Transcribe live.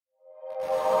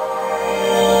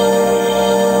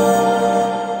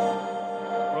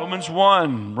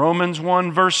Romans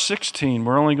 1, verse 16.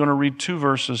 We're only going to read 2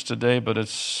 verses today, but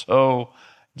it's so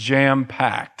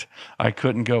jam-packed, I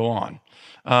couldn't go on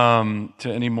to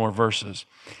any more verses.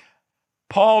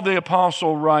 Paul the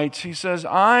apostle writes, he says,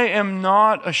 I am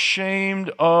not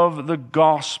ashamed of the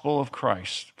gospel of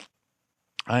Christ.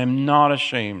 I am not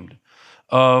ashamed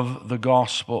of the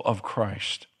gospel of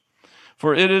Christ.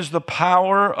 For it is the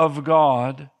power of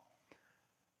God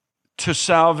to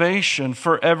salvation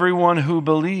for everyone who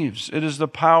believes. It is the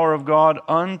power of God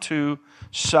unto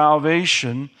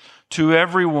salvation to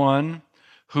everyone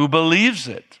who believes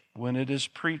it when it is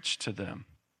preached to them.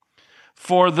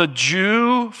 For the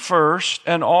Jew first,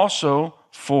 and also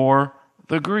for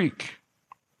the Greek,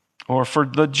 or for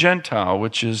the Gentile,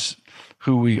 which is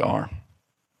who we are.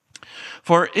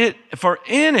 For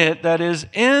in it, that is,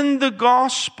 in the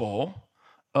gospel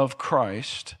of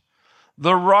Christ,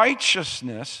 the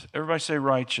righteousness, everybody say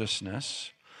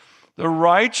righteousness, the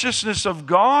righteousness of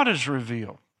God is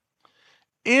revealed.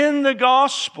 In the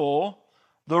gospel,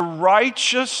 the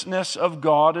righteousness of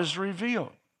God is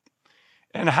revealed.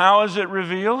 And how is it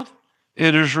revealed?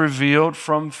 It is revealed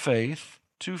from faith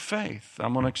to faith.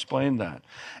 I'm going to explain that.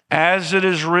 As it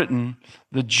is written,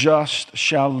 the just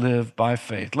shall live by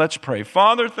faith. Let's pray.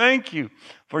 Father, thank you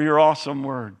for your awesome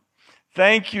word.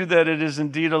 Thank you that it is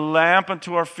indeed a lamp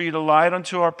unto our feet, a light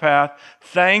unto our path.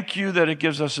 Thank you that it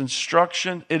gives us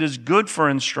instruction. It is good for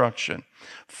instruction,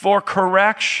 for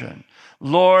correction.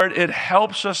 Lord, it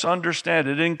helps us understand.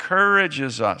 It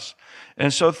encourages us.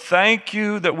 And so thank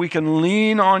you that we can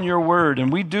lean on your word.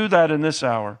 And we do that in this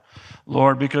hour,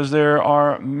 Lord, because there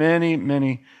are many,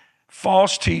 many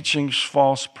false teachings,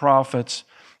 false prophets,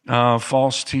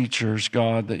 false teachers,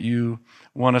 God, that you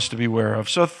want us to be aware of.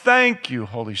 So thank you,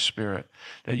 Holy Spirit,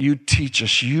 that you teach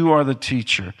us. You are the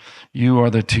teacher. You are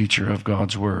the teacher of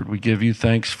God's word. We give you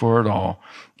thanks for it all.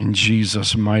 In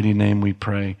Jesus' mighty name we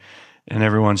pray. And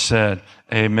everyone said,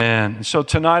 amen. And so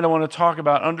tonight I want to talk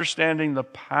about understanding the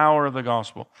power of the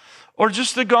gospel, or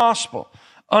just the gospel.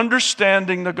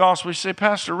 Understanding the gospel. You say,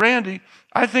 Pastor Randy,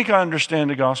 I think I understand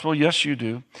the gospel. Yes, you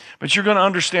do. But you're going to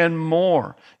understand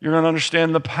more. You're going to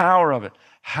understand the power of it,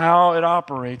 how it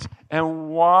operates, and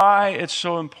why it's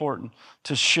so important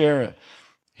to share it.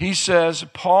 He says,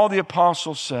 Paul the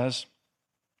apostle says,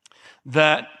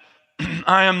 that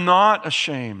I am not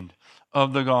ashamed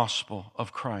of the gospel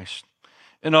of Christ.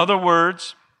 In other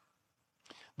words,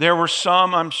 there were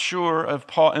some, I'm sure, of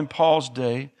Paul in Paul's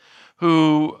day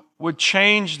who would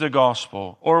change the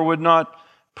gospel or would not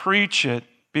preach it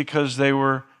because they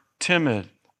were timid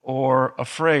or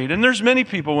afraid. And there's many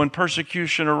people, when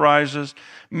persecution arises,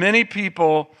 many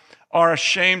people are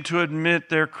ashamed to admit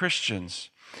they're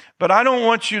Christians. But I don't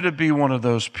want you to be one of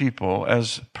those people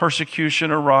as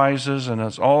persecution arises and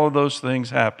as all of those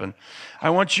things happen. I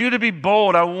want you to be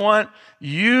bold. I want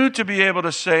you to be able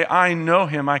to say, I know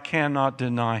him, I cannot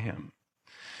deny him.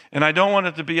 And I don't want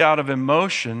it to be out of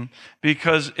emotion,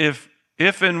 because if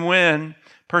and when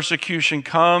persecution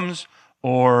comes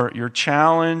or you're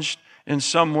challenged in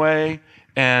some way,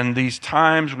 and these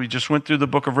times, we just went through the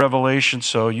book of Revelation,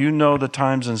 so you know the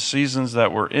times and seasons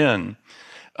that we're in.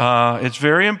 It's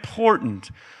very important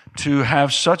to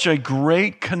have such a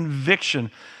great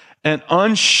conviction, an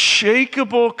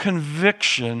unshakable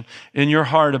conviction in your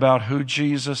heart about who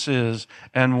Jesus is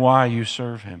and why you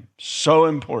serve him. So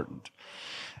important.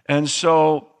 And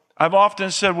so I've often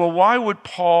said, well, why would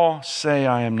Paul say,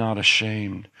 I am not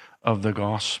ashamed of the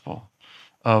gospel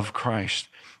of Christ?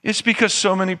 It's because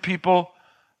so many people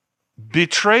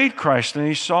betrayed Christ and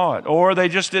he saw it, or they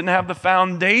just didn't have the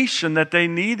foundation that they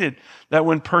needed, that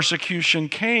when persecution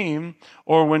came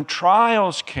or when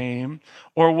trials came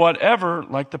or whatever,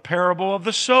 like the parable of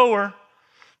the sower,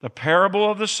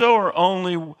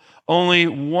 only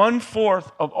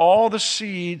 1/4 of all the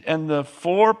seed and the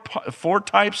four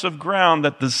types of ground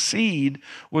that the seed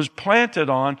was planted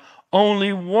on,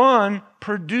 only one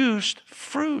produced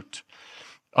fruit.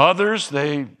 Others,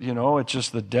 it's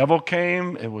just the devil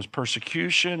came, it was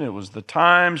persecution, it was the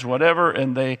times, whatever,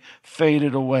 and they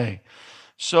faded away.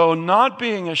 So not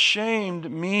being ashamed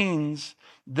means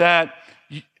that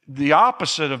the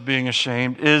opposite of being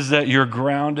ashamed is that you're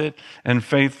grounded and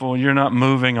faithful, you're not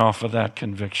moving off of that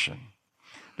conviction.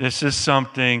 This is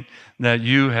something that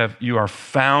you are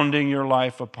founding your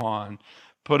life upon.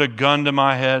 Put a gun to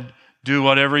my head, do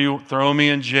whatever you, throw me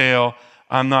in jail,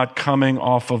 I'm not coming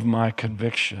off of my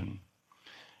conviction.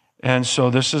 And so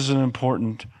this is an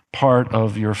important part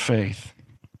of your faith.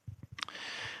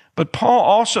 But Paul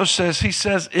also says,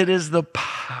 it is the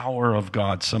power of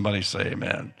God. Somebody say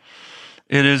amen.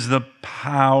 It is the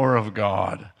power of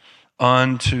God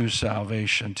unto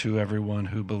salvation to everyone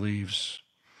who believes.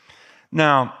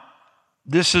 Now,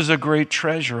 this is a great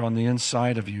treasure on the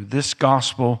inside of you, this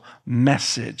gospel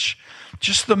message.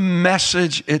 Just the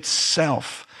message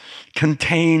itself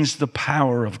contains the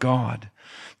power of God.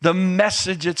 The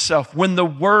message itself, when the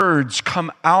words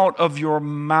come out of your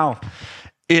mouth,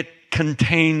 it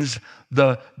contains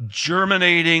the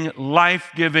germinating,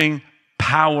 life-giving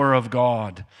power of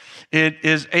God.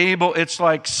 It's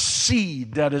like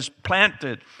seed that is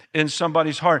planted in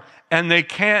somebody's heart, and they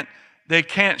can't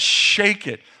shake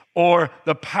it, or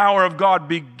the power of God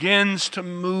begins to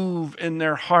move in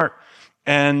their heart,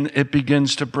 and it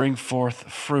begins to bring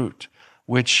forth fruit,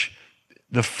 which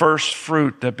the first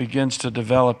fruit that begins to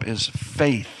develop is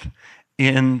faith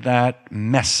in that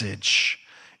message,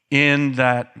 in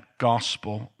that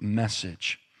gospel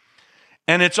message.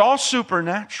 And it's all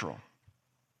supernatural.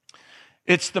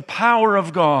 It's the power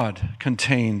of God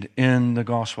contained in the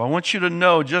gospel. I want you to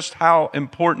know just how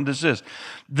important this is.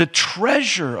 The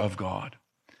treasure of God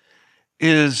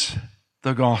is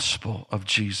the gospel of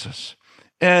Jesus.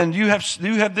 And you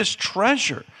have this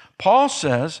treasure, Paul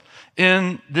says,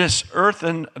 in this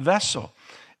earthen vessel.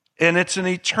 And it's an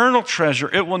eternal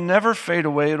treasure. It will never fade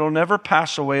away. It'll never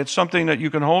pass away. It's something that you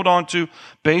can hold on to,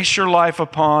 base your life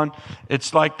upon.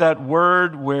 It's like that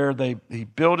word where he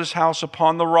built his house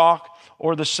upon the rock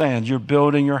or the sand. You're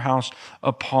building your house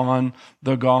upon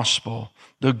the gospel,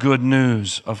 the good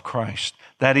news of Christ,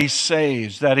 that he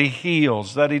saves, that he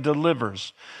heals, that he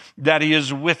delivers, that he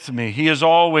is with me. He is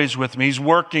always with me. He's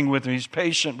working with me. He's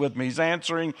patient with me. He's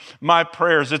answering my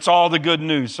prayers. It's all the good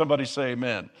news. Somebody say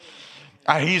amen.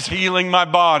 He's healing my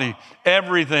body.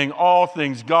 Everything, all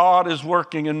things. God is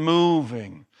working and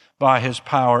moving by his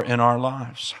power in our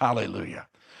lives. Hallelujah.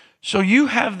 So you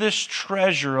have this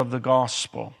treasure of the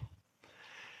gospel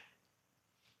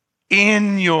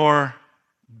in your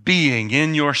being,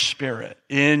 in your spirit,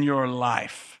 in your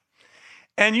life.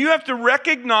 And you have to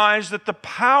recognize that the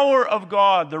power of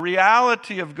God, the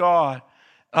reality of God,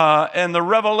 and the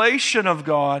revelation of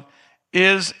God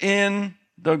is in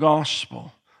the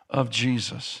gospel of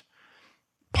Jesus.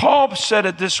 Paul said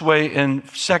it this way in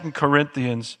 2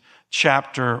 Corinthians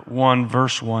chapter 1,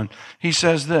 verse 1. He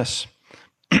says this,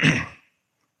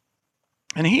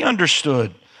 and he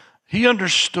understood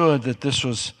that this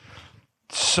was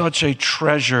such a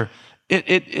treasure.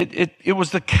 It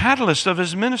was the catalyst of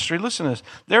his ministry. Listen to this.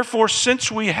 Therefore, since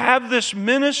we have this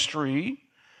ministry,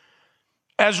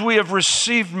 as we have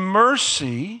received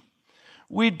mercy,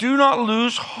 we do not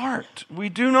lose heart. We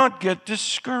do not get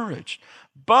discouraged.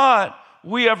 But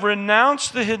we have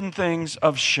renounced the hidden things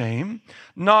of shame,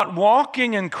 not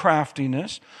walking in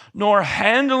craftiness, nor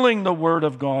handling the word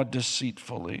of God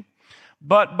deceitfully,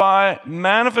 but by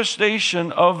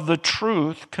manifestation of the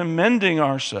truth, commending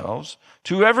ourselves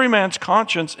to every man's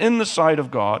conscience in the sight of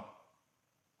God.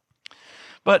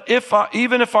 But if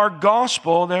our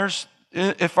gospel, it's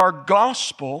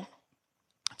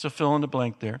a fill in the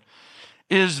blank there,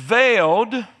 is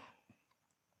veiled,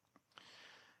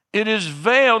 it is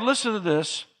veiled, listen to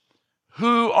this,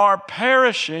 who are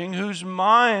perishing, whose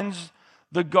minds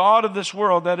the God of this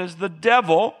world, that is the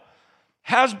devil,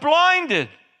 has blinded,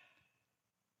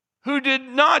 who do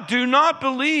not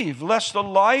believe, lest the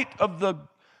light of the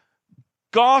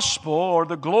gospel, or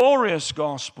the glorious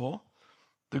gospel,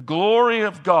 the glory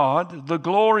of God, the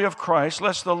glory of Christ,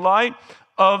 lest the light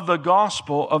of the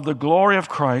gospel of the glory of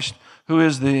Christ, who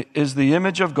is the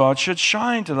image of God, should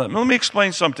shine to them. Let me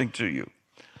explain something to you.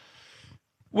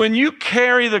 When you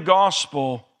carry the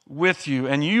gospel with you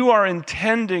and you are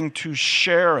intending to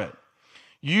share it,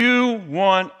 you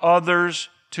want others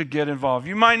to get involved.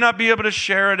 You might not be able to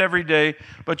share it every day,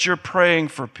 but you're praying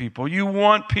for people. You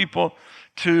want people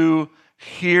to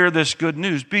hear this good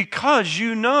news because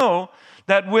you know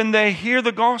that when they hear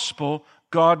the gospel,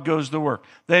 God goes to work.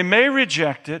 They may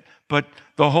reject it, but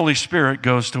the Holy Spirit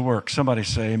goes to work. Somebody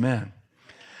say amen.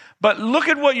 But look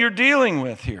at what you're dealing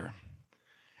with here.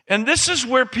 And this is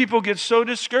where people get so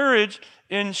discouraged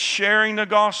in sharing the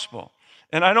gospel.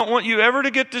 And I don't want you ever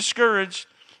to get discouraged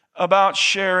about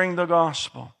sharing the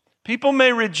gospel. People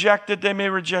may reject it, they may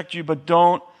reject you, but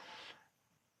don't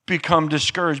become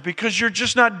discouraged because you're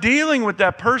just not dealing with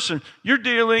that person. You're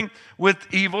dealing with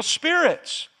evil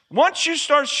spirits. Once you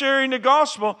start sharing the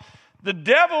gospel, the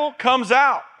devil comes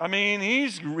out. I mean,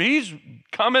 he's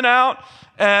coming out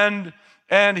and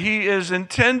he is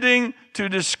intending to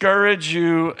discourage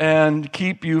you and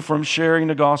keep you from sharing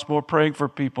the gospel or praying for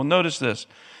people. Notice this.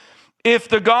 If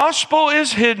the gospel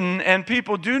is hidden and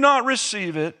people do not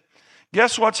receive it,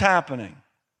 guess what's happening?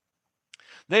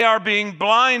 They are being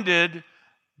blinded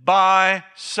by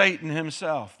Satan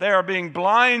himself. They are being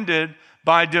blinded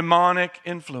by demonic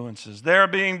influences. They are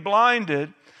being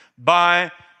blinded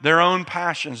by their own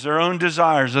passions, their own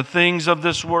desires, the things of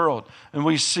this world. And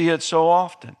we see it so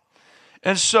often.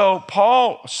 And so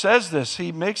Paul says this.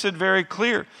 He makes it very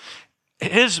clear.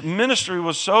 His ministry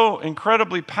was so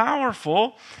incredibly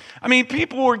powerful. I mean,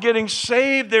 people were getting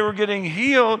saved. They were getting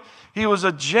healed. He was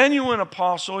a genuine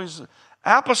apostle. He's an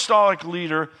apostolic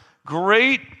leader,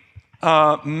 great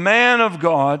man of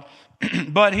God.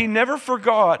 But he never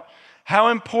forgot how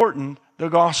important the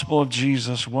gospel of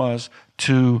Jesus was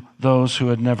to those who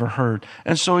had never heard.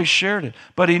 And so he shared it.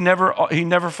 But he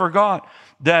never forgot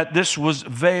that this was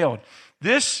veiled.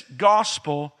 This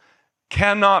gospel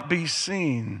cannot be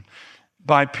seen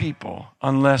by people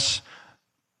unless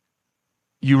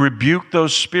you rebuke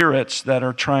those spirits that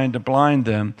are trying to blind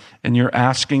them, and you're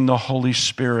asking the Holy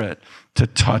Spirit to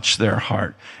touch their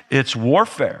heart. It's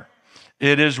warfare.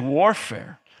 It is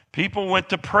warfare. People went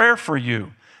to prayer for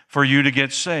you to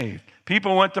get saved.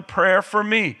 People went to prayer for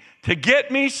me to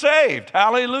get me saved.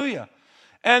 Hallelujah.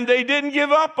 And they didn't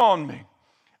give up on me.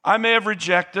 I may have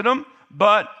rejected them,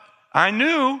 but I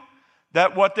knew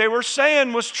that what they were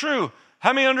saying was true.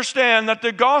 How many understand that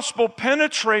the gospel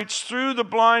penetrates through the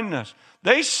blindness?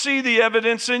 They see the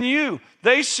evidence in you.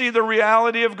 They see the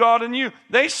reality of God in you.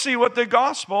 They see what the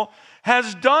gospel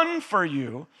has done for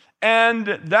you, and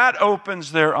that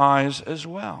opens their eyes as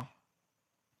well.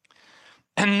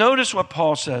 And notice what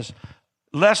Paul says,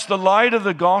 lest the light of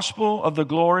the gospel of the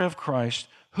glory of Christ,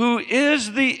 who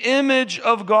is the image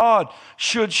of God,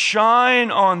 should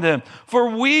shine on them. For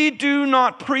we do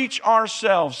not preach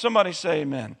ourselves. Somebody say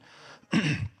amen.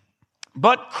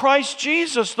 But Christ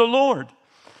Jesus the Lord,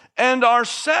 and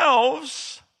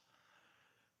ourselves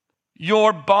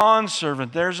your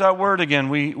bondservant. There's that word again.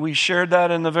 We shared that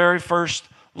in the very first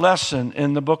lesson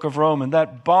in the book of Romans,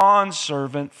 that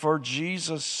bondservant for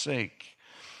Jesus' sake.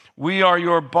 We are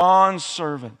your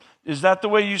bondservant. Is that the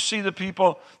way you see the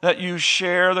people that you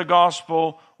share the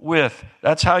gospel with?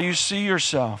 That's how you see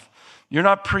yourself. You're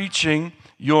not preaching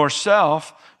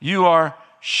yourself. You are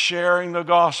sharing the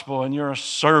gospel, and you're a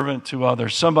servant to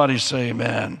others. Somebody say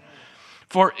amen.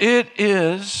 For it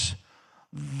is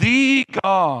the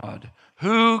God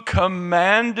who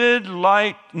commanded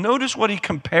light. Notice what he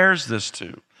compares this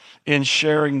to in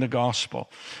sharing the gospel.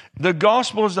 The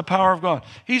gospel is the power of God.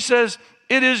 He says,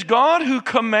 it is God who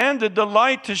commanded the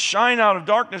light to shine out of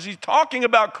darkness. He's talking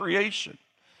about creation.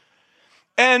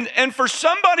 And for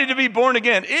somebody to be born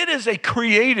again, it is a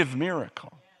creative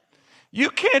miracle. You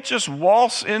can't just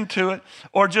waltz into it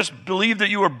or just believe that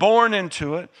you were born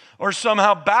into it or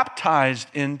somehow baptized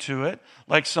into it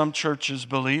like some churches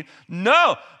believe.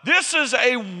 No, this is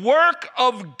a work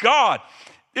of God.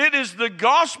 It is the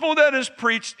gospel that is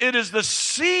preached. It is the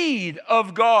seed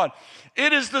of God.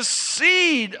 It is the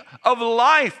seed of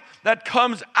life that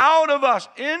comes out of us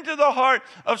into the heart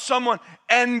of someone,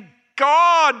 and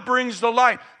God brings the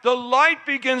light. The light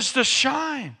begins to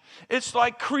shine. It's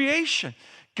like creation.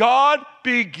 God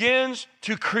begins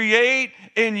to create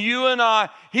in you and I.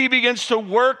 He begins to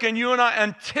work in you and I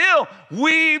until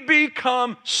we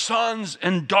become sons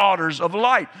and daughters of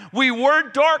light. We were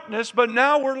darkness, but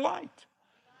now we're light.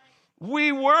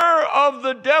 We were of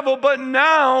the devil, but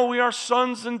now we are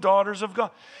sons and daughters of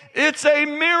God. It's a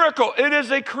miracle. It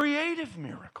is a creative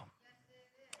miracle.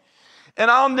 And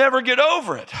I'll never get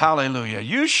over it. Hallelujah.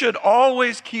 You should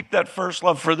always keep that first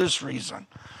love for this reason,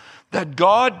 that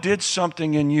God did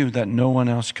something in you that no one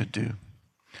else could do.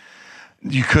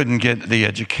 You couldn't get the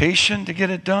education to get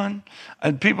it done.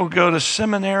 And people go to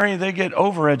seminary, they get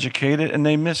overeducated, and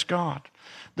they miss God.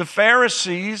 The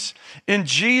Pharisees in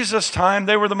Jesus' time,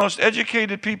 they were the most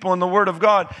educated people in the Word of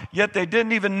God, yet they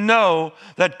didn't even know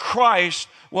that Christ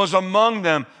was among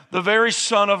them, the very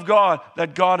Son of God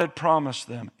that God had promised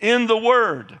them in the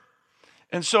Word.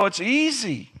 And so it's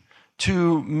easy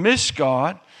to miss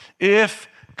God if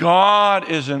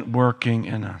God isn't working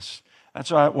in us.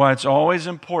 That's why it's always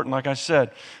important. Like I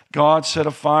said, God set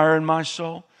a fire in my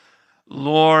soul.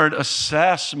 Lord,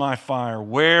 assess my fire.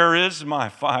 Where is my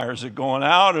fire? Is it going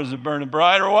out? Or is it burning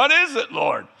bright? Or what is it,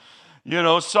 Lord? You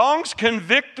know, songs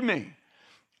convict me.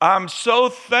 I'm so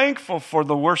thankful for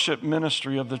the worship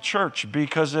ministry of the church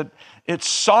because it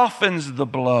softens the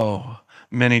blow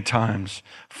many times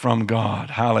from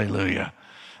God. Hallelujah.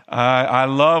 I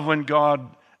love when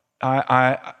God,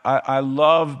 I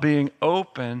love being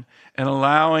open and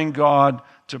allowing God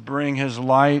to bring his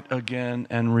light again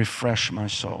and refresh my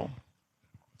soul.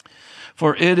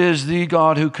 For it is the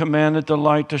God who commanded the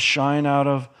light to shine out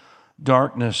of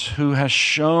darkness, who has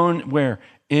shown where?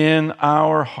 In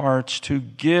our hearts to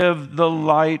give the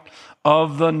light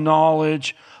of the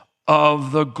knowledge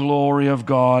of the glory of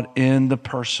God in the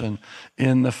person,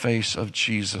 in the face of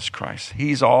Jesus Christ.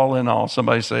 He's all in all.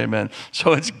 Somebody say amen.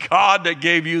 So it's God that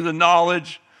gave you the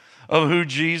knowledge of who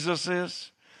Jesus is.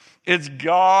 It's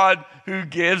God who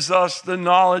gives us the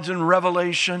knowledge and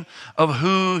revelation of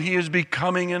who he is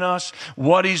becoming in us,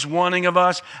 what he's wanting of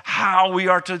us, how we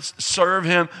are to serve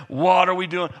him, what are we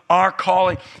doing, our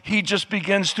calling. He just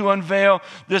begins to unveil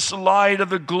this light of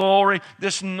the glory,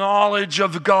 this knowledge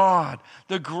of God,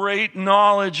 the great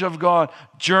knowledge of God,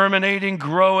 germinating,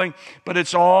 growing, but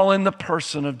it's all in the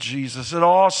person of Jesus. It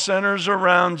all centers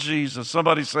around Jesus.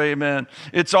 Somebody say amen.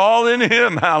 It's all in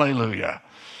him. Hallelujah.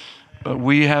 But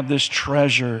we have this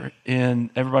treasure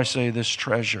in, everybody say this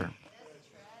treasure,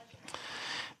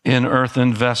 in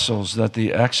earthen vessels, that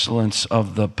the excellence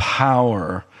of the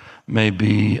power may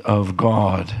be of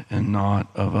God and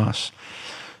not of us.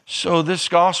 So this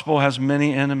gospel has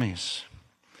many enemies.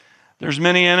 There's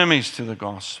many enemies to the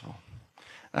gospel.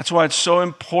 That's why it's so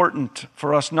important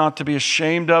for us not to be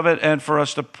ashamed of it and for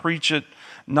us to preach it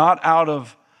not out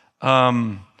of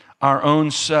our own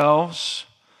selves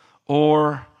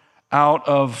or out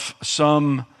of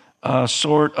some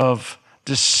sort of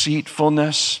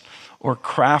deceitfulness or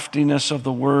craftiness of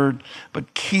the word,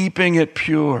 but keeping it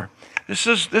pure. This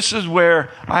is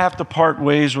where I have to part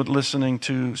ways with listening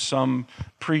to some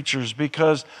preachers,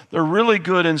 because they're really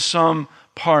good in some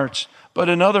parts, but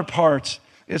in other parts,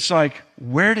 it's like,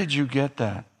 where did you get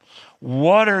that?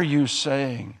 What are you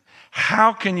saying?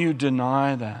 How can you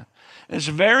deny that? It's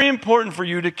very important for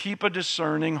you to keep a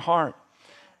discerning heart.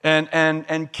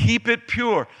 And keep it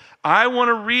pure. I want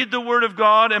to read the Word of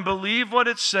God and believe what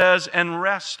it says and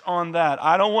rest on that.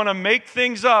 I don't want to make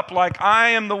things up like I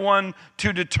am the one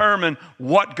to determine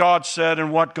what God said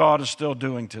and what God is still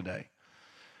doing today.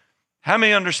 How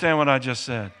many understand what I just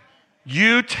said?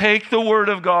 You take the Word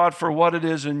of God for what it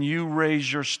is and you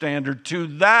raise your standard to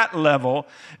that level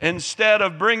instead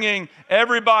of bringing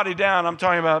everybody down. I'm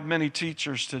talking about many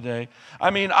teachers today.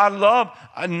 I mean, I love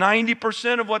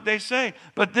 90% of what they say,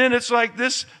 but then it's like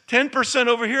this 10%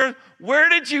 over here. Where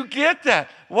did you get that?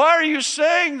 Why are you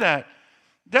saying that?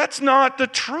 That's not the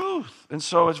truth. And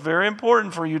so it's very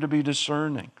important for you to be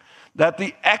discerning, that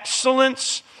the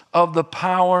excellence of the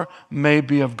power may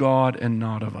be of God and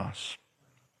not of us.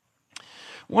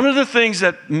 One of the things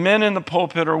that men in the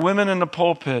pulpit or women in the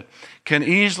pulpit can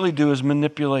easily do is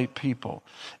manipulate people.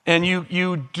 And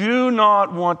you do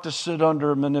not want to sit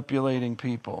under manipulating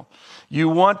people. You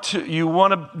want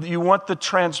the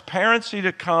transparency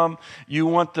to come. You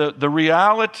want the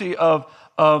reality of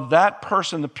that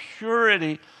person, the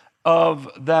purity of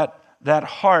that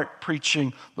heart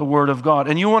preaching the Word of God.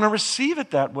 And you want to receive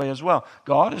it that way as well.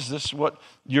 God, is this what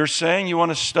you're saying? You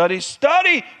want to study?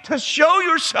 Study to show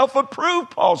yourself approved,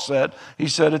 Paul said. He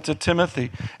said it to Timothy,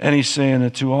 and he's saying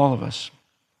it to all of us.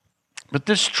 But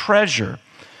this treasure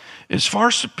is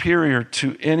far superior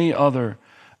to any other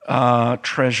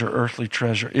treasure, earthly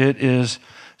treasure. It is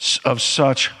of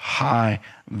such high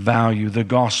value. The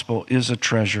gospel is a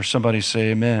treasure. Somebody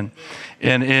say amen.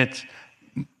 And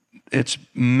its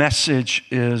message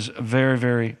is very,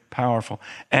 very powerful.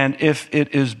 And if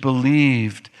it is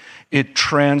believed, it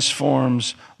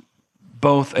transforms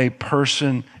both a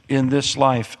person in this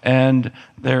life and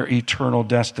their eternal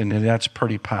destiny. That's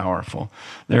pretty powerful.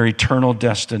 Their eternal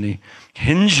destiny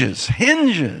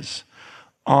hinges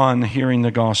on hearing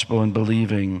the gospel and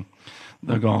believing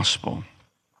the gospel.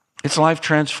 It's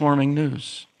life-transforming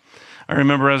news. I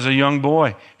remember as a young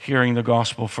boy hearing the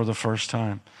gospel for the first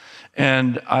time.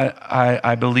 And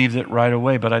I believed it right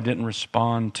away, but I didn't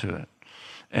respond to it.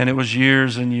 And it was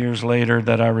years and years later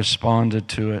that I responded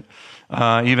to it.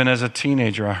 Even as a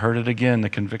teenager, I heard it again, the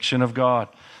conviction of God.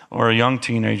 Or a young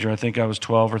teenager, I think I was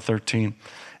 12 or 13.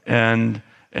 And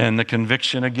the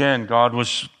conviction again, God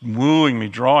was wooing me,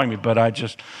 drawing me, but I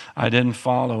didn't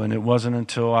follow. And it wasn't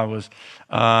until I was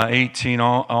 18,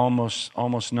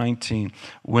 almost 19,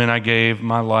 when I gave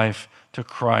my life to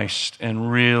Christ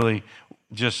and really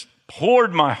just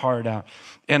poured my heart out.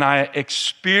 And I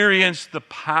experienced the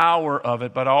power of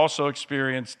it, but I also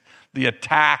experienced the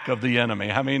attack of the enemy.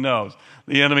 How many knows?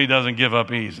 The enemy doesn't give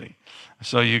up easy.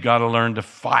 So you got to learn to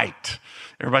fight.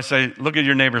 Everybody say, look at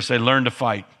your neighbor, say, learn to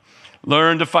fight.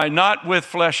 Learn to fight, not with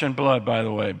flesh and blood, by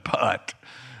the way, but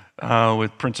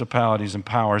with principalities and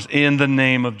powers in the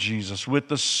name of Jesus, with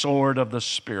the sword of the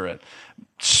Spirit,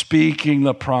 speaking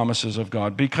the promises of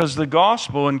God, because the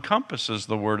gospel encompasses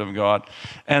the Word of God.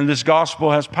 And this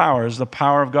gospel has power. It's the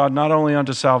power of God not only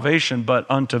unto salvation, but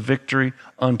unto victory,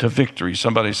 unto victory.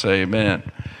 Somebody say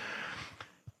amen.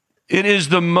 It is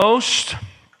the most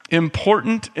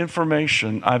important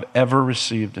information I've ever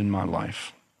received in my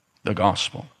life, the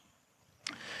gospel.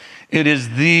 It is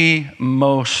the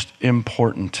most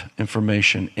important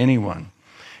information anyone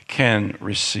can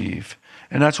receive.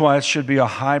 And that's why it should be a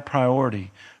high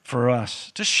priority for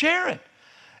us to share it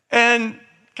and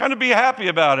kind of be happy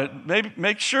about it. Maybe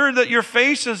make sure that your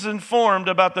face is informed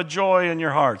about the joy in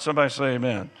your heart. Somebody say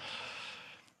amen.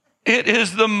 It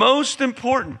is the most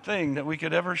important thing that we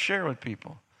could ever share with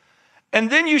people. And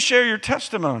then you share your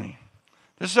testimony.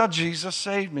 This is how Jesus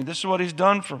saved me. This is what he's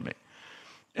done for me.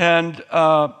 And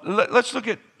let's look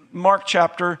at Mark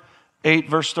chapter 8,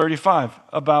 verse 35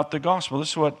 about the gospel. This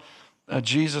is what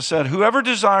Jesus said. Whoever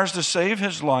desires to save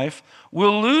his life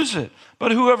will lose it.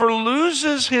 But whoever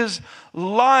loses his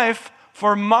life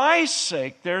for my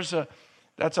sake, that's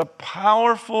a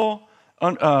powerful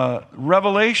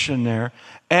revelation there.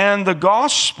 And the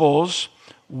gospels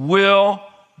will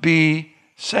be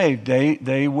saved.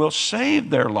 They will save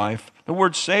their life. The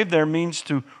word save there means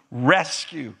to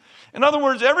rescue. In other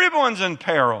words, everyone's in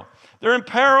peril. They're in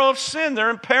peril of sin. They're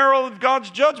in peril of God's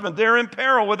judgment. They're in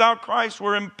peril without Christ.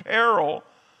 We're in peril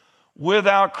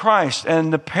without Christ.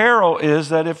 And the peril is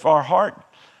that if our heart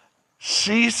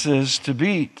ceases to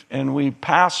beat and we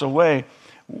pass away,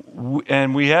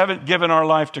 and we haven't given our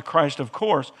life to Christ, of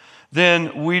course,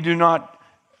 then we do not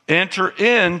enter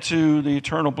into the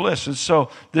eternal bliss. And so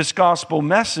this gospel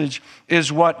message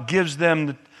is what gives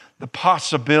them the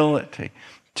possibility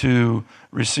to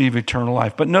receive eternal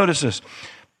life. But notice this.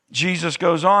 Jesus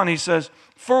goes on, he says,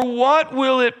 for what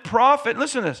will it profit,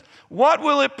 listen to this, what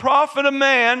will it profit a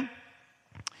man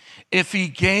if he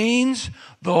gains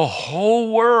the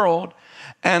whole world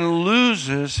and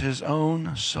loses his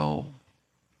own soul?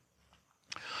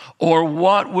 Or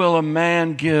what will a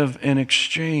man give in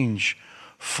exchange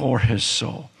for his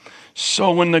soul?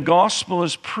 So when the gospel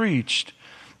is preached,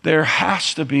 there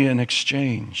has to be an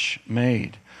exchange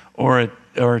made, or it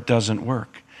doesn't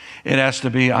work. It has to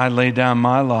be, I lay down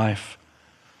my life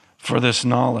for this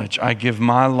knowledge. I give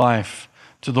my life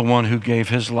to the one who gave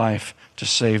his life to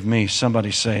save me. Somebody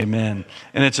say amen.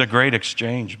 And it's a great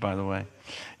exchange, by the way.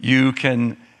 You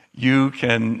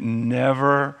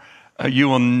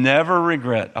will never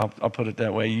regret, I'll put it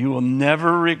that way, you will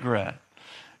never regret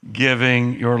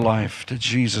giving your life to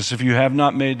Jesus. If you have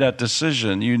not made that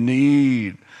decision, you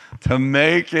need to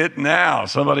make it now.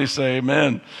 Somebody say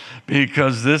amen.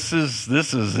 Because this is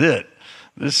it.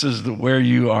 This is where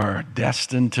you are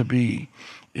destined to be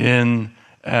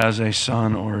as a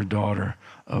son or a daughter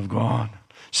of God.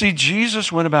 See,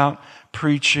 Jesus went about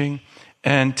preaching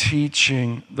and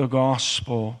teaching the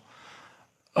gospel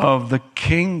of the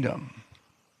kingdom.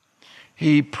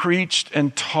 He preached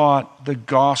and taught the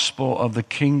gospel of the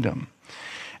kingdom.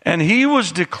 And he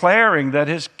was declaring that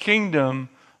his kingdom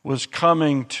was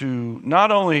coming to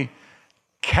not only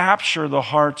capture the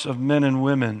hearts of men and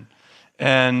women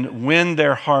and win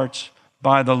their hearts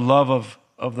by the love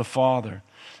of the Father,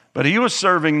 but he was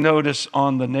serving notice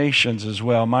on the nations as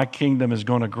well. My kingdom is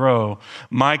going to grow.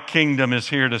 My kingdom is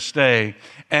here to stay.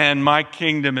 And my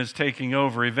kingdom is taking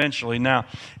over eventually. Now,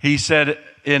 he said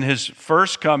in his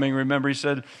first coming, remember, he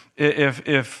said,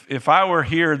 if I were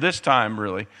here this time,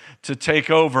 really, to take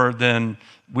over, then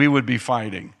we would be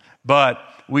fighting. But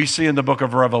we see in the book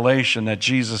of Revelation that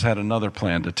Jesus had another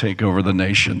plan to take over the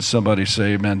nations. Somebody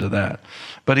say amen to that.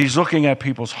 But he's looking at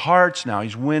people's hearts now.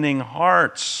 He's winning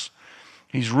hearts.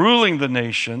 He's ruling the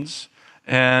nations,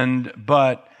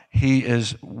 but he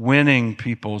is winning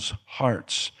people's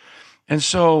hearts. And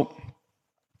so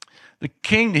the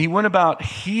king, he went about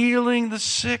healing the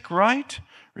sick, right?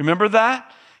 Remember that?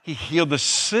 He healed the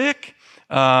sick.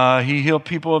 He healed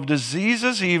people of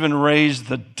diseases. He even raised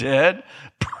the dead.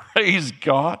 Praise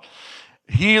God.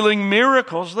 Healing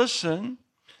miracles, listen.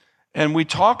 And we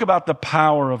talk about the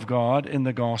power of God in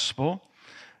the gospel.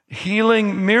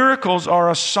 Healing miracles are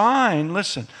a sign,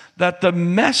 listen, that the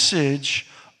message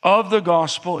of the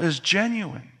gospel is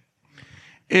genuine.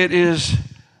 It is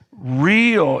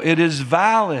real. It is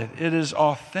valid. It is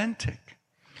authentic.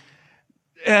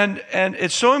 And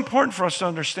it's so important for us to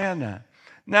understand that.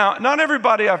 Now, not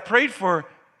everybody I've prayed for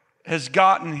has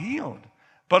gotten healed,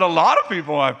 but a lot of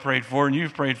people I've prayed for and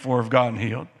you've prayed for have gotten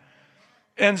healed.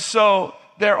 And so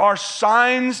there are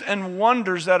signs and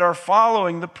wonders that are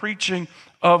following the preaching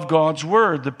of God's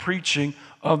word, the preaching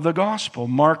of the gospel.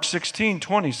 Mark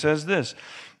 16:20 says this,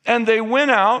 and they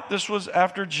went out, this was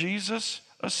after Jesus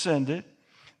ascended,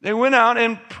 they went out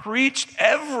and preached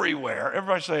everywhere.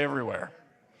 Everybody say everywhere.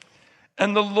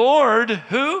 And the Lord,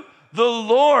 who? The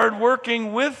Lord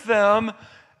working with them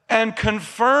and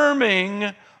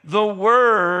confirming the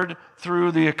word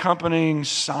through the accompanying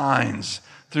signs,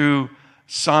 through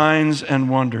signs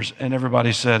and wonders. And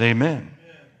everybody said amen.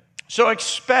 So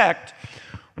expect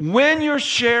When you're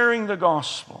sharing the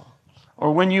gospel,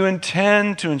 or when you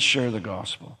intend to share the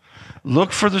gospel,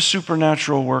 look for the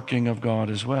supernatural working of God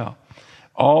as well.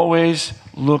 Always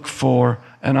look for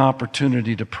an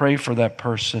opportunity to pray for that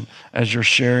person as you're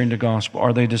sharing the gospel.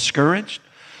 Are they discouraged?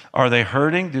 Are they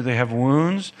hurting? Do they have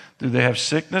wounds? Do they have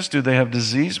sickness? Do they have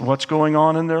disease? What's going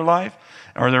on in their life?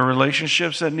 Are there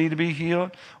relationships that need to be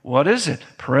healed? What is it?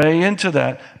 Pray into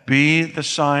that. Be the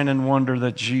sign and wonder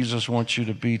that Jesus wants you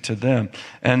to be to them.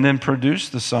 And then produce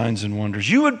the signs and wonders.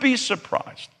 You would be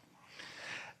surprised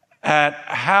at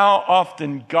how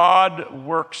often God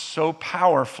works so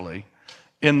powerfully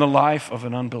in the life of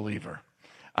an unbeliever.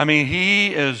 I mean,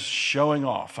 he is showing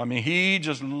off. I mean, he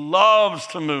just loves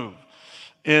to move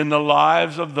in the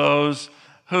lives of those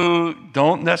who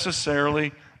don't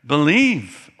necessarily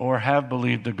believe or have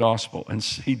believed the gospel. And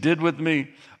he did with me.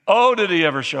 Oh, did he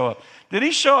ever show up? Did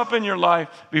he show up in your life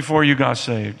before you got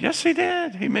saved? Yes, he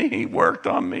did. He worked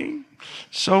on me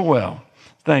so well.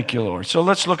 Thank you, Lord. So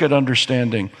let's look at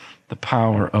understanding the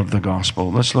power of the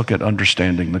gospel. Let's look at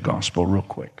understanding the gospel real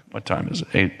quick. What time is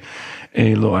it?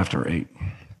 A little after 8.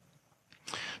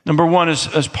 Number one is,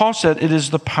 as Paul said, it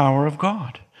is the power of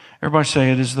God. Everybody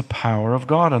say, it is the power of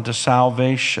God unto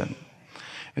salvation.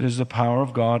 It is the power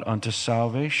of God unto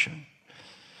salvation.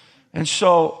 And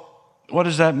so, what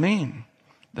does that mean?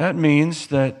 That means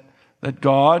that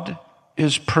God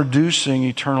is producing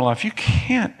eternal life.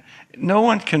 No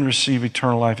one can receive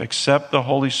eternal life except the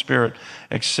Holy Spirit,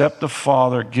 except the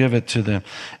Father give it to them.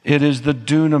 It is the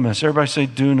dunamis. Everybody say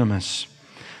dunamis.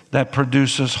 That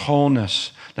produces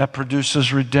wholeness. That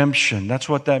produces redemption. That's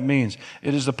what that means.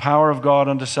 It is the power of God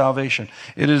unto salvation.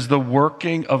 It is the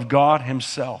working of God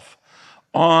himself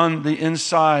on the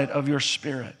inside of your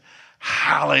spirit.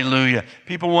 Hallelujah.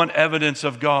 People want evidence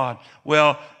of God.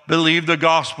 Well, believe the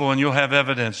gospel and you'll have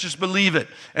evidence. Just believe it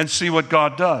and see what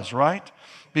God does, right?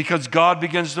 Because God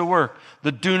begins to work.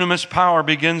 The dunamis power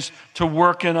begins to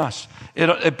work in us.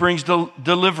 It brings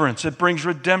deliverance. It brings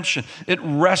redemption. It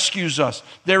rescues us.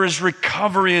 There is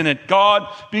recovery in it.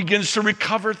 God begins to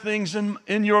recover things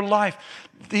in your life.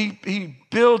 He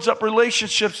builds up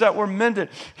relationships that were mended.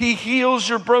 He heals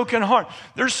your broken heart.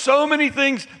 There's so many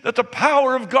things that the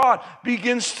power of God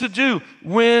begins to do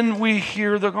when we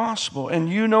hear the gospel. And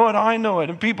you know it, I know it,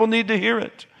 and people need to hear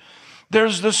it.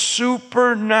 There's the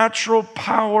supernatural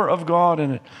power of God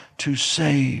in it to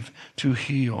save, to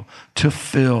heal, to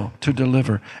fill, to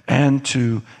deliver, and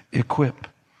to equip.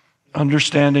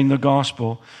 Understanding the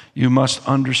gospel, you must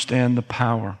understand the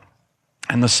power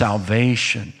and the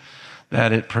salvation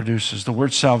that it produces. The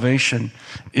word salvation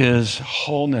is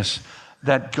wholeness,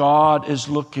 that God is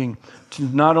looking to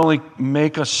not only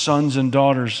make us sons and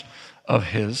daughters of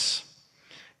his,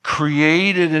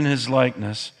 created in his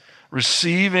likeness,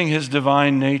 receiving his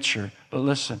divine nature, but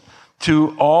listen,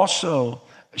 to also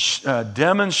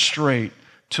demonstrate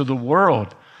to the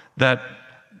world that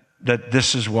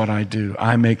this is what I do.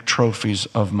 I make trophies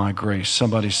of my grace.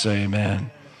 Somebody say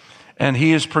amen. And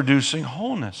he is producing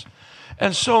wholeness.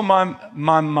 And so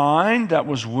my mind that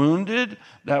was wounded,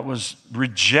 that was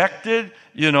rejected,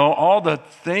 all the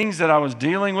things that I was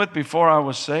dealing with before I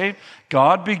was saved,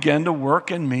 God began to work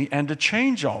in me and to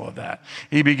change all of that.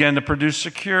 He began to produce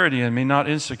security in me, not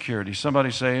insecurity.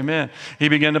 Somebody say amen. He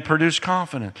began to produce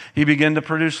confidence. He began to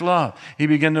produce love. He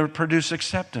began to produce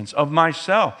acceptance of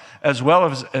myself as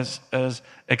well as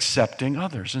accepting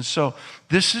others. And so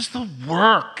this is the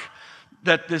work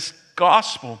that this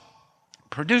gospel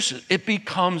produces. It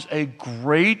becomes a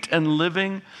great and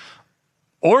living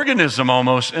organism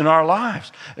almost in our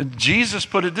lives. Jesus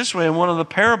put it this way in one of the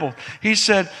parables. He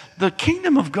said, the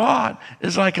kingdom of God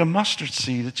is like a mustard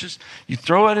seed. It's just, you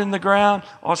throw it in the ground,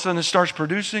 all of a sudden it starts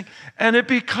producing, and it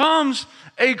becomes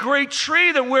a great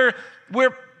tree that where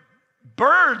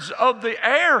birds of the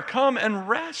air come and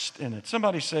rest in it.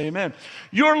 Somebody say amen.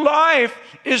 Your life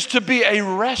is to be a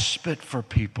respite for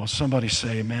people. Somebody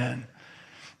say amen.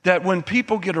 That when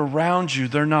people get around you,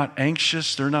 they're not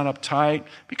anxious, they're not uptight,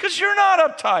 because you're not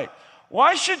uptight.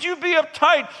 Why should you be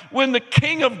uptight when the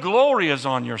King of Glory is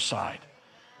on your side?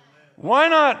 Why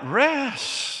not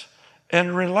rest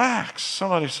and relax?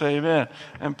 Somebody say amen.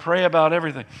 And pray about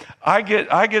everything. I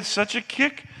get such a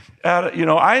kick out of,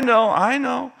 I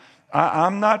know,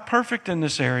 I'm not perfect in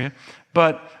this area,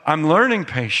 but I'm learning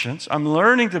patience. I'm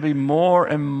learning to be more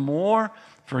and more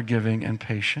forgiving and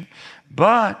patient.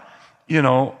 But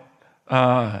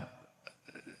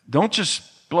don't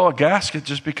just blow a gasket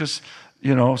just because,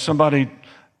 somebody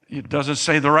doesn't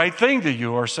say the right thing to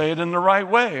you or say it in the right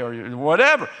way or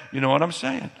whatever. You know what I'm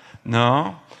saying?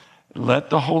 No, let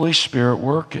the Holy Spirit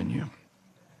work in you.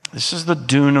 This is the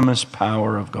dunamis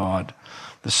power of God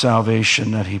the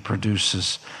salvation that he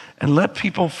produces. And let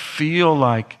people feel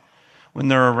like when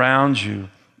they're around you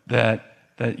that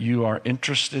you are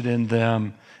interested in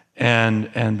them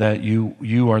and that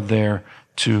you are there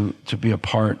to be a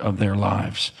part of their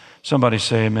lives. Somebody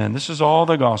say amen. This is all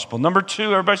the gospel. Number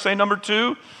two, everybody say number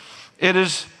two.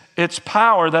 It's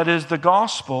power, that is the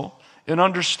gospel. In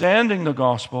understanding the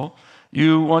gospel,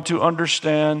 you want to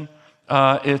understand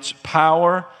its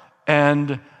power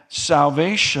and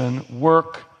salvation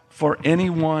work for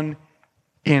anyone,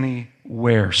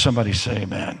 anywhere. Somebody say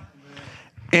amen.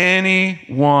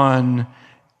 Anyone,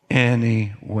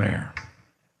 anywhere.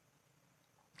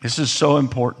 This is so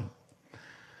important.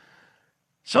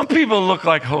 Some people look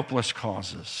like hopeless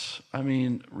causes. I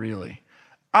mean, really.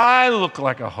 I look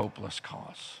like a hopeless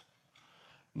cause.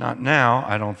 Not now,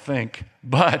 I don't think,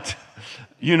 but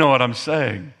you know what I'm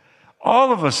saying.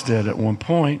 All of us did at one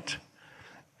point.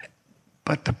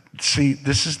 But see,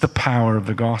 this is the power of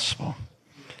the gospel.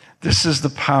 This is the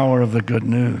power of the good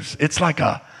news. It's like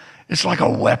a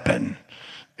weapon.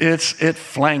 It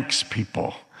flanks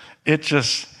people.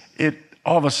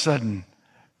 All of a sudden,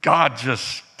 God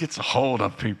just gets a hold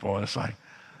of people. It's like,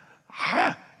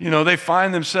 they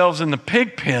find themselves in the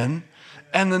pig pen,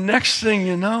 and the next thing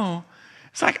you know,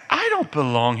 it's like, I don't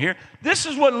belong here. This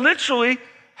is what literally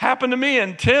happened to me.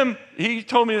 And Tim, he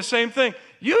told me the same thing.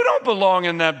 You don't belong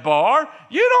in that bar.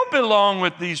 You don't belong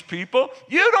with these people.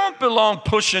 You don't belong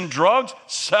pushing drugs,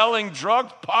 selling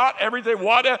drugs, pot, everything,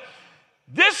 whatever.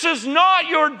 This is not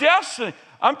your destiny.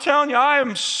 I'm telling you, I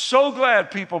am so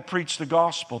glad people preach the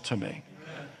gospel to me.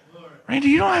 Randy,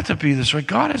 you don't have to be this way.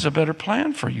 God has a better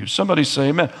plan for you. Somebody say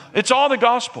amen. It's all the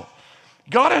gospel.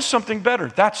 God has something better.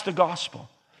 That's the gospel.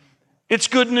 It's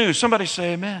good news. Somebody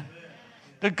say amen.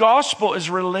 The gospel is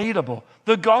relatable.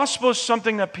 The gospel is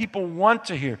something that people want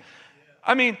to hear.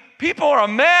 I mean, people are a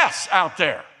mess out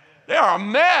there. They are a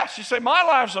mess. You say, my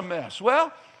life's a mess.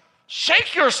 Well,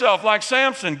 shake yourself like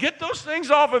Samson. Get those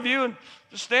things off of you and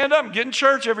just stand up and get in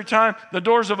church every time the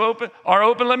doors are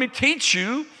open. Let me teach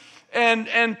you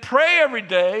and pray every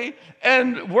day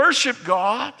and worship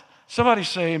God. Somebody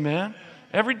say amen.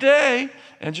 Every day,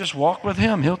 and just walk with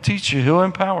him. He'll teach you. He'll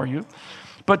empower you.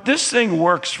 But this thing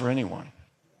works for anyone.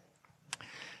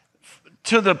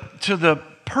 To the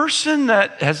person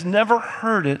that has never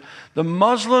heard it, the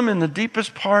Muslim in the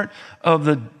deepest part of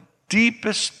the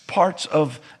deepest parts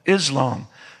of Islam,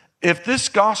 if this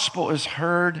gospel is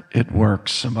heard, it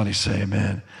works. Somebody say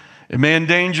amen. It may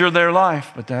endanger their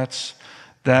life, but that's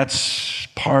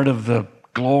part of the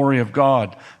glory of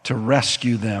God to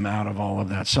rescue them out of all of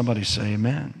that. Somebody say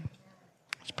amen.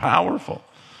 It's powerful.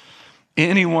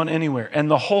 Anyone, anywhere.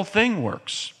 And the whole thing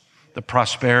works. The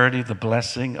prosperity, the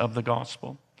blessing of the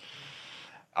gospel.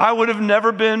 I would have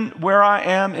never been where I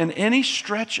am in any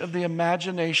stretch of the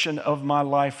imagination of my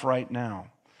life right now.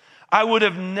 I would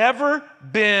have never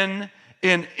been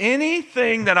in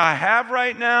anything that I have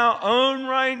right now, own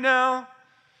right now,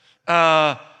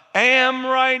 am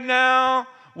right now,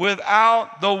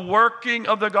 without the working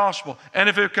of the gospel. And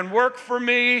if it can work for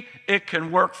me, it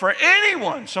can work for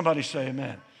anyone. Somebody say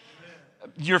amen.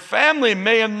 Your family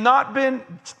may have not been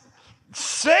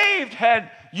saved had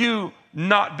you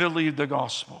not believed the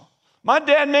gospel. My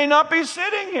dad may not be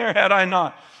sitting here had I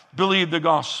not believed the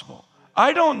gospel.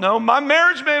 I don't know. My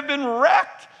marriage may have been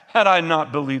wrecked had I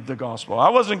not believed the gospel. I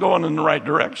wasn't going in the right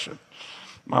direction.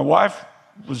 My wife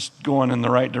was going in the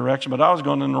right direction, but I was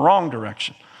going in the wrong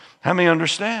direction. How many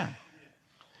understand?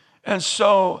 And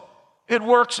so it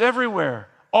works everywhere,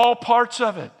 all parts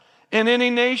of it, in any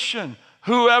nation,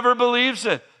 whoever believes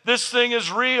it. This thing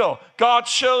is real. God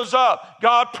shows up.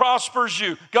 God prospers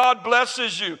you. God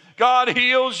blesses you. God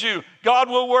heals you.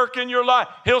 God will work in your life.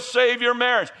 He'll save your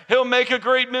marriage. He'll make a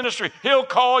great ministry. He'll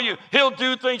call you. He'll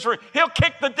do things for you. He'll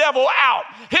kick the devil out.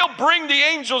 He'll bring the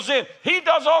angels in. He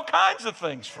does all kinds of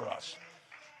things for us.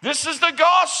 This is the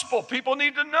gospel. People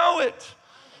need to know it.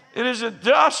 It isn't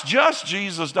just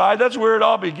Jesus died. That's where it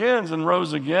all begins and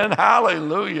rose again.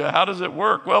 Hallelujah. How does it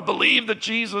work? Well, believe that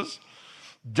Jesus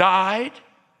died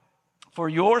for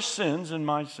your sins and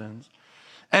my sins,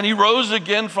 and he rose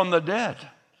again from the dead,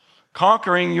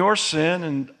 conquering your sin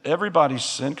and everybody's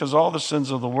sin, because all the sins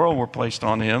of the world were placed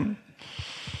on him,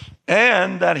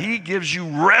 and that he gives you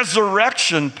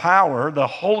resurrection power, the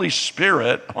Holy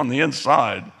Spirit on the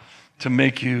inside, to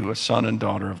make you a son and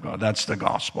daughter of God. That's the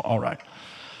gospel. All right.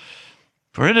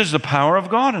 For it is the power of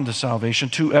God unto salvation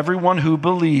to everyone who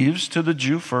believes, to the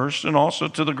Jew first and also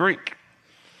to the Greek.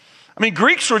 I mean,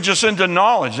 Greeks were just into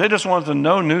knowledge. They just wanted to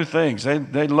know new things.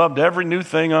 They loved every new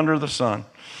thing under the sun.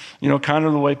 You know, kind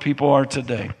of the way people are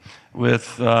today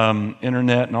with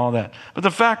internet and all that. But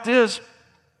the fact is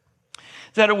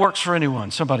that it works for anyone.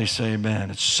 Somebody say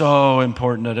amen. It's so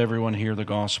important that everyone hear the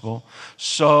gospel.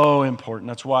 So important.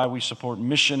 That's why we support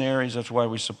missionaries. That's why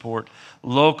we support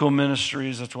local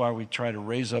ministries. That's why we try to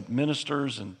raise up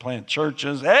ministers and plant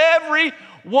churches.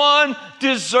 Everyone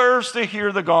deserves to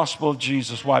hear the gospel of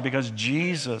Jesus. Why? Because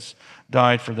Jesus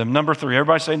died for them. Number 3.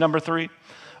 Everybody say number 3.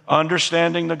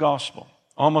 Understanding the gospel.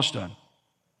 Almost done.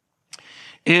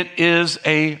 It is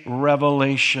a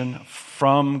revelation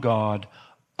from God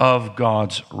of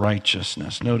God's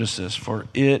righteousness. Notice this, for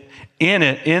in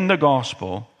the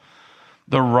gospel,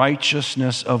 the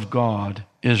righteousness of God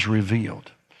is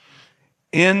revealed.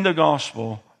 In the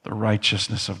gospel, the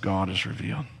righteousness of God is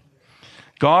revealed.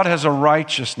 God has a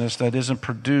righteousness that isn't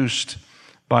produced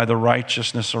by the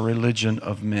righteousness or religion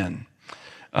of men.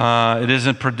 It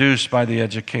isn't produced by the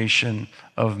education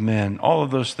of men. All of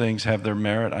those things have their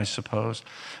merit, I suppose,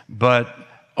 but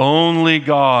only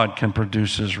God can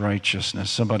produce his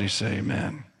righteousness. Somebody say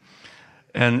amen.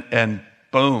 And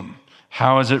boom,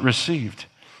 how is it received?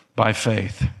 By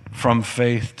faith, from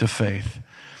faith to faith,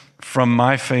 from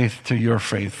my faith to your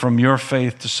faith, from your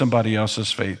faith to somebody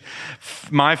else's faith,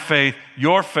 my faith,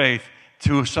 your faith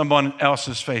to someone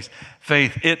else's faith.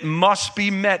 It must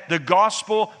be met. The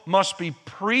gospel must be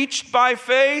preached by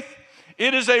faith.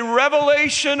 It is a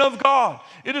revelation of God.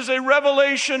 It is a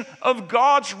revelation of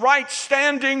God's right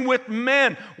standing with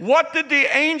men. What did the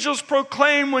angels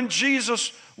proclaim when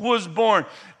Jesus was born?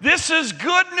 This is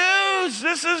good news.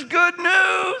 This is good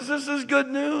news. This is good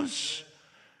news.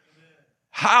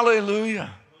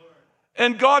 Hallelujah.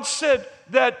 And God said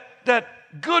that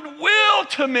goodwill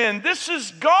to men. This is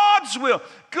God's will.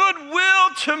 Goodwill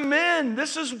to men.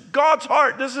 This is God's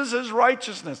heart. This is his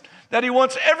righteousness. That he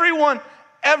wants everyone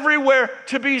everywhere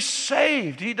to be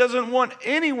saved. He doesn't want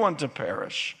anyone to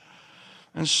perish.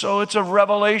 And so it's a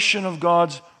revelation of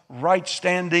God's right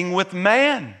standing with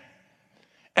man.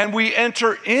 And we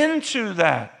enter into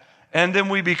that, and then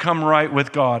we become right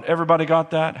with God. Everybody got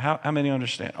that? How many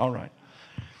understand? All right.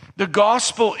 The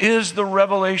gospel is the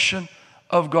revelation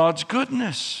of God's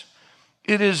goodness.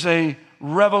 It is a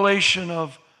revelation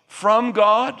from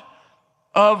God,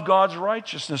 of God's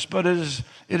righteousness, but it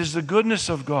is the goodness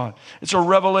of God. It's a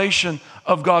revelation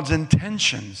of God's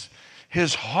intentions,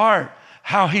 his heart,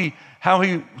 how he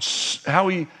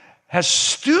has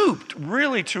stooped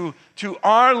really to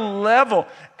our level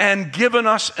and given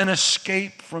us an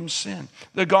escape from sin.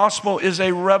 The gospel is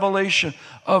a revelation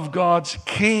of God's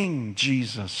King,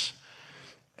 Jesus,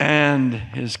 and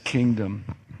his kingdom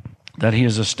that he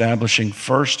is establishing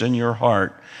first in your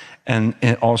heart and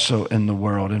also in the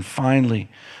world. And finally,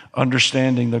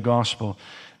 understanding the gospel.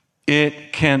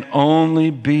 It can only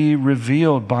be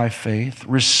revealed by faith,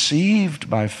 received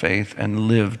by faith, and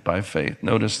lived by faith.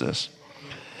 Notice this.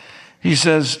 He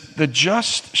says, the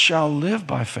just shall live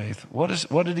by faith.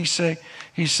 What did he say?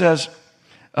 He says,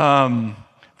 for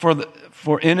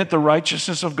in it the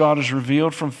righteousness of God is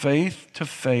revealed from faith to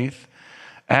faith,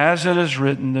 as it is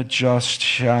written, the just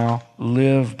shall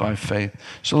live by faith.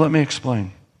 So let me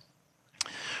explain.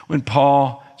 When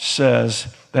Paul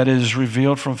says that it is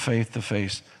revealed from faith to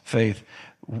faith,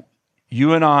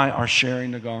 you and I are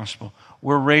sharing the gospel.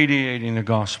 We're radiating the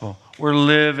gospel. We're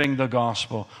living the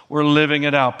gospel. We're living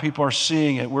it out. People are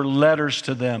seeing it. We're letters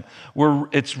to them.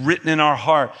 It's written in our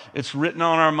heart. It's written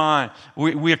on our mind.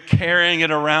 We're carrying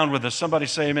it around with us. Somebody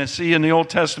say amen. See, in the Old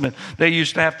Testament, they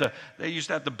used to have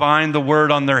to bind the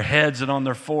word on their heads and on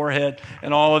their forehead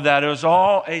and all of that. It was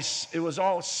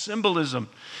all symbolism.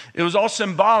 It was all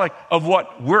symbolic of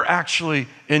what we're actually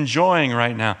enjoying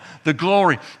right now. The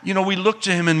glory. You know, we look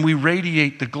to him and we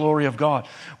radiate the glory of God.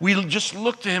 We just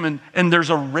look to him and there's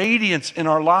a radiance in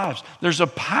our lives. There's a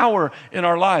power in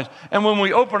our lives. And when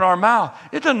we open our mouth,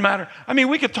 it doesn't matter. I mean,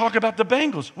 we could talk about the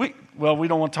Bengals. We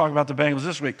don't want to talk about the Bengals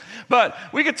this week, but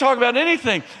we could talk about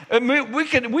anything.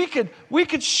 We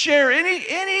could share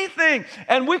anything,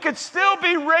 and we could still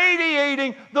be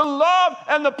radiating the love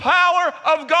and the power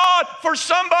of God for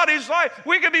somebody's life.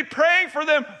 We could be praying for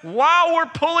them while we're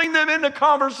pulling them into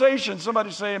conversation.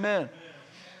 Somebody say amen.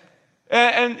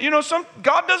 And you know,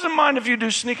 God doesn't mind if you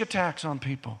do sneak attacks on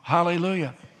people.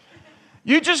 Hallelujah.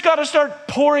 You just got to start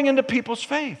pouring into people's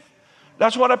faith.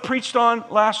 That's what I preached on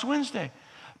last Wednesday.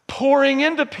 Pouring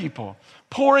into people,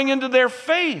 pouring into their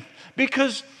faith.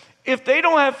 Because if they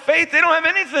don't have faith, they don't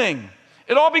have anything.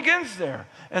 It all begins there.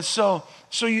 And so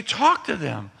you talk to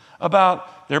them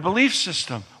about their belief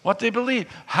system, what they believe,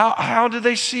 how do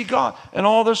they see God, and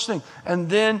all those things. And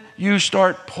then you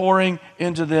start pouring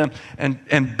into them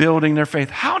and building their faith.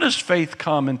 How does faith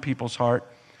come in people's heart?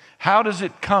 How does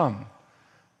it come?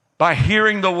 By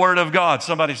hearing the word of God.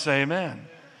 Somebody say amen.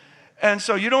 And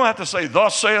so you don't have to say,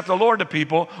 thus saith the Lord to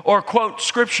people, or quote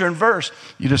scripture and verse.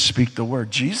 You just speak the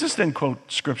word. Jesus didn't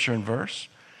quote scripture and verse.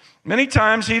 Many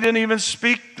times he didn't even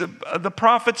speak the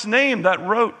prophet's name that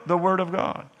wrote the word of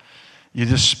God. You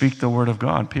just speak the word of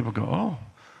God. People go, oh,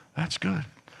 that's good.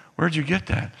 Where'd you get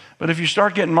that? But if you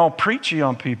start getting all preachy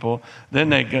on people, then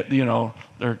they get,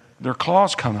 their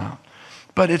claws come out.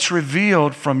 But it's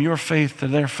revealed from your faith to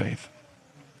their faith.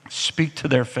 Speak to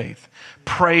their faith.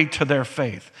 Pray to their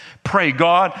faith. Pray,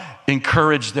 God,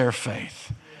 encourage their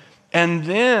faith.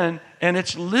 And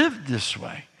it's lived this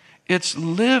way. It's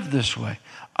lived this way.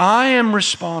 I am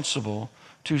responsible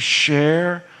to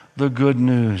share the good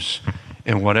news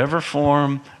in whatever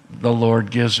form the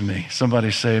Lord gives me.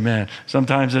 Somebody say amen.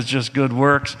 Sometimes it's just good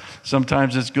works.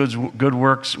 Sometimes it's good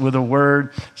works with a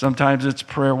word. Sometimes it's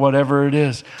prayer, whatever it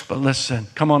is. But listen,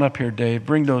 come on up here, Dave.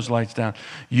 Bring those lights down.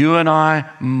 You and I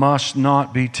must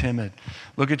not be timid.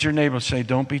 Look at your neighbor and say,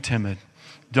 don't be timid.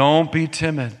 Don't be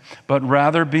timid, but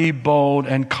rather be bold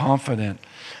and confident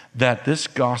that this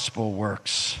gospel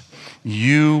works.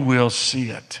 You will see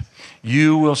it.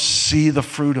 You will see the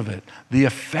fruit of it, the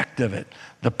effect of it,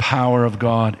 the power of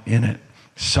God in it.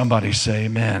 Somebody say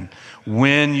amen.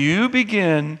 When you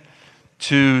begin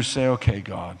to say, okay,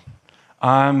 God,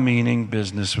 I'm meaning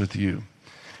business with you.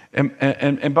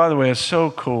 And by the way, it's so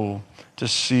cool to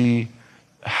see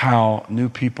how new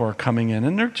people are coming in.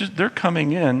 And they're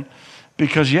coming in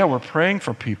because, we're praying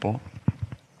for people,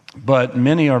 but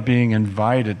many are being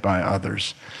invited by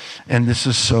others. And this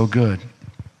is so good.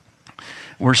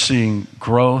 We're seeing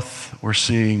growth. We're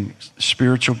seeing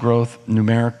spiritual growth,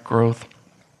 numeric growth.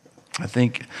 I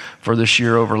think for this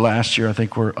year over last year, I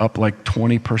think we're up like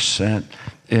 20%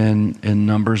 in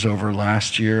numbers over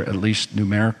last year, at least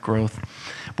numeric growth,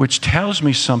 which tells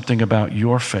me something about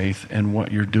your faith and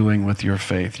what you're doing with your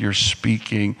faith. You're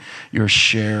speaking, you're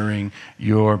sharing,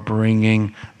 you're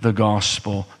bringing the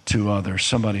gospel to others.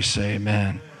 Somebody say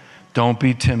amen. Don't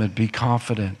be timid, be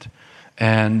confident,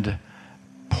 and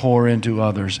pour into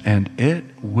others, and it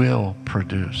will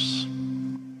produce.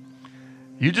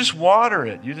 You just water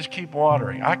it. You just keep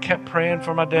watering. I kept praying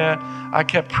for my dad. I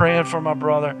kept praying for my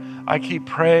brother. I keep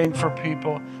praying for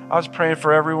people. I was praying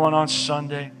for everyone on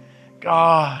Sunday.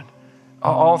 God,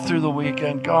 all through the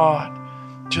weekend,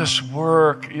 God, just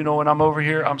work. When I'm over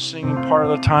here, I'm singing part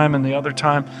of the time, and the other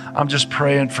time, I'm just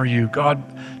praying for you. God,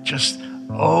 just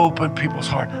open people's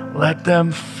heart. Let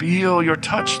them feel your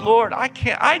touch, Lord.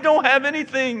 I don't have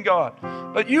anything, God,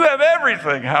 but you have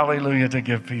everything. Hallelujah, to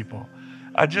give people.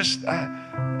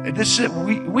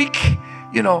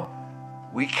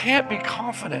 We can't be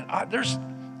confident.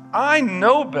 I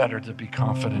know better to be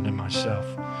confident in myself.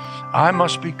 I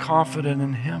must be confident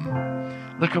in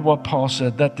him. Look at what Paul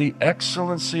said, that the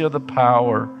excellency of the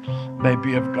power may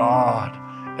be of God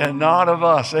and not of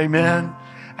us. Amen.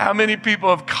 How many people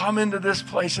have come into this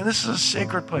place? And this is a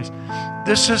sacred place.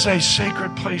 This is a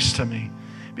sacred place to me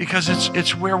because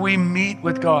it's where we meet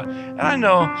with God. And I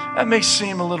know that may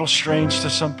seem a little strange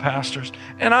to some pastors.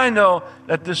 And I know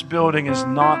that this building is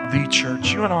not the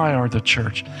church. You and I are the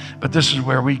church. But this is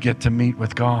where we get to meet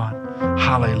with God.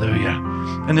 Hallelujah.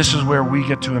 And this is where we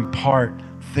get to impart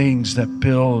things that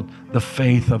build the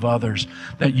faith of others,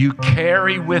 that you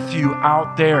carry with you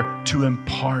out there to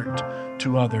impart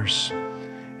to others.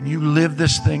 And you live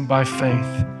this thing by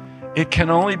faith. It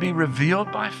can only be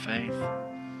revealed by faith.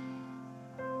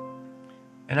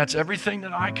 And that's everything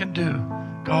that I can do.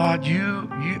 God,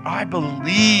 I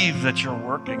believe that you're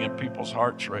working in people's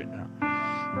hearts right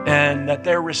now. And that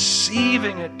they're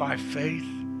receiving it by faith.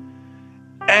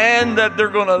 And that they're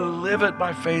going to live it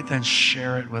by faith and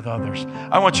share it with others.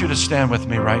 I want you to stand with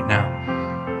me right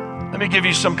now. Let me give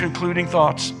you some concluding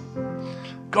thoughts.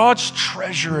 God's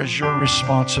treasure is your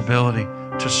responsibility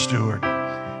to steward.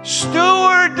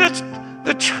 Steward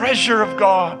the treasure of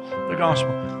God, the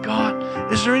gospel.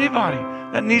 God, is there anybody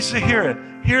that needs to hear it?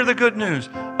 Hear the good news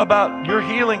about your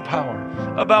healing power,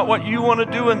 about what you want to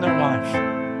do in their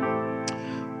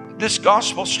life. This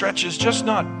gospel stretches just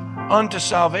not unto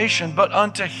salvation, but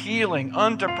unto healing,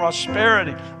 unto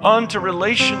prosperity, unto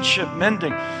relationship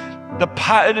mending.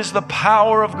 It is the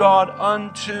power of God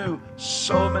unto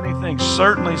so many things.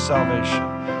 Certainly salvation.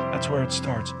 That's where it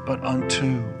starts. But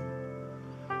unto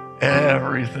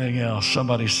everything else.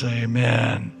 Somebody say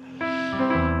amen.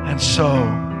 And so,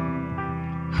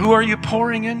 who are you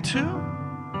pouring into?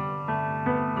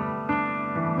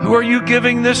 Who are you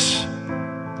giving this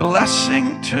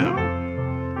blessing to?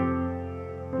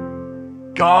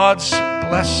 God's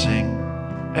blessing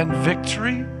and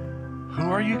victory.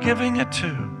 Who are you giving it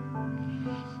to?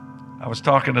 I was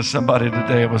talking to somebody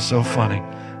today. It was so funny.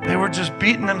 They were just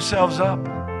beating themselves up.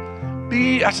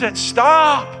 I said,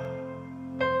 stop.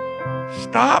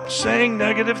 Stop saying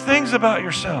negative things about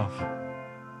yourself.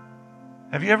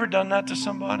 Have you ever done that to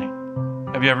somebody?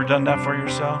 Have you ever done that for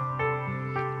yourself?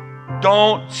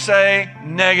 Don't say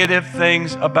negative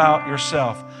things about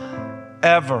yourself,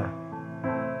 ever.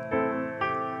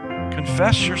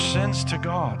 Confess your sins to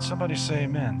God. Somebody say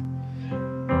amen.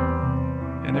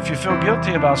 And if you feel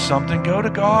guilty about something, go to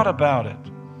God about it.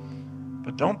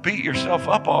 But don't beat yourself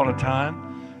up all the time.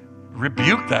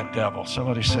 Rebuke that devil.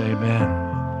 Somebody say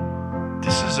amen.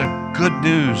 This is a good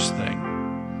news thing.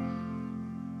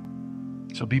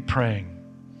 So be praying.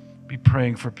 Be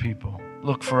praying for people.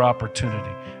 Look for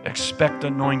opportunity. Expect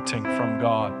anointing from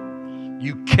God.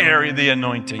 You carry the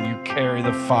anointing. You carry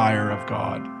the fire of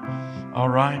God. All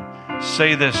right?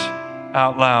 Say this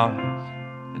out loud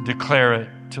and declare it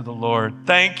to the Lord.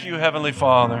 Thank you, Heavenly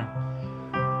Father,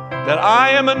 that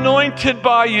I am anointed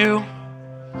by you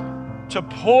to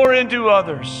pour into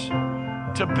others,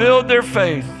 to build their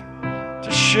faith,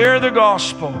 to share the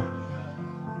gospel.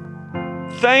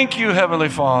 Thank you, Heavenly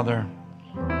Father,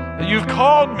 that you've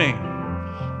called me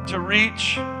to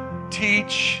reach,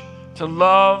 teach, to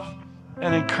love,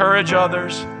 and encourage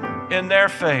others in their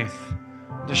faith,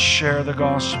 to share the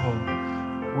gospel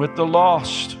with the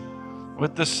lost,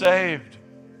 with the saved,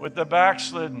 with the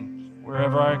backslidden,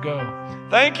 wherever I go.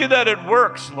 Thank you that it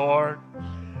works, Lord,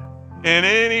 in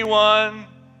anyone,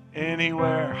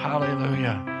 anywhere.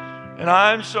 Hallelujah. And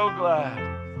I'm so glad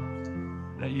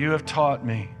that you have taught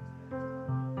me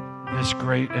this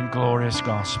great and glorious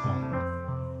gospel.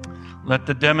 Let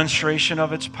the demonstration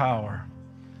of its power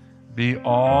be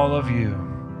all of you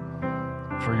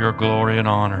for your glory and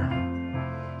honor.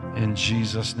 In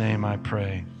Jesus' name I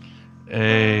pray.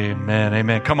 Amen.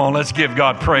 Amen. Come on, let's give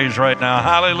God praise right now.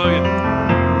 Hallelujah.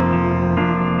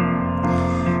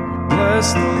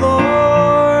 Bless the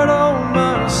Lord, oh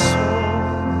my soul.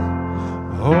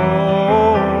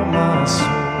 Oh my soul.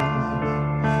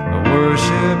 I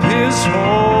worship his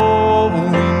holy